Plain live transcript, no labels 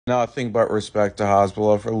Nothing but respect to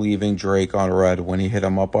Hasbullah for leaving Drake on red when he hit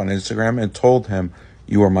him up on Instagram and told him,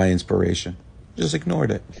 "You are my inspiration." Just ignored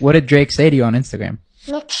it. What did Drake say to you on Instagram?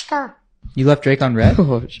 Mixed up. You left Drake on red?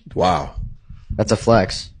 Wow. That's a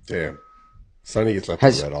flex. Damn. Sonny gets left on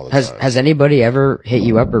red all the time. Has anybody ever hit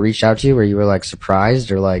you up or reached out to you where you were like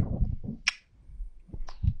surprised or like?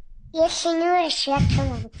 Yes, I knew it.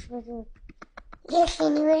 Yes, I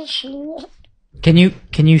knew it. Can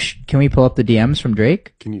we pull up the DMs from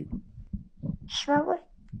Drake? Can you? Sure.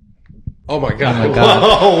 Oh my god. Oh my God.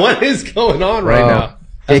 Whoa, what is going on right now?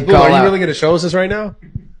 Big Hasbulla, call are you out. really going to show us this right now?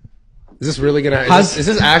 Is this really going to, is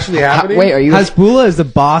this actually happening? Wait, are you? Hasbulla is the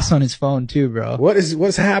boss on his phone too, bro.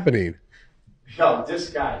 What's happening? Yo, this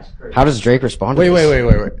guy's crazy. How does Drake respond to Wait.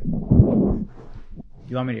 this?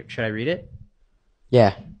 You want me to? Should I read it?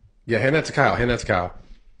 Yeah. Yeah, hand that to Kyle.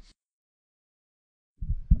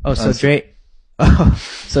 Oh, so Drake.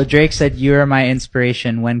 So Drake said, "You are my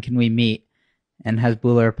inspiration. When can we meet?" And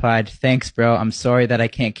Hasbulla replied, "Thanks, bro. I'm sorry that I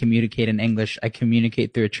can't communicate in English. I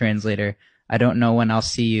communicate through a translator. I don't know when I'll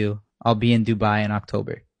see you. I'll be in Dubai in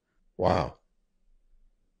October." Wow.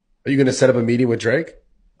 Are you going to set up a meeting with Drake?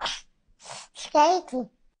 Skeleton.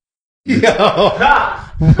 Yo.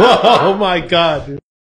 Oh my god, dude.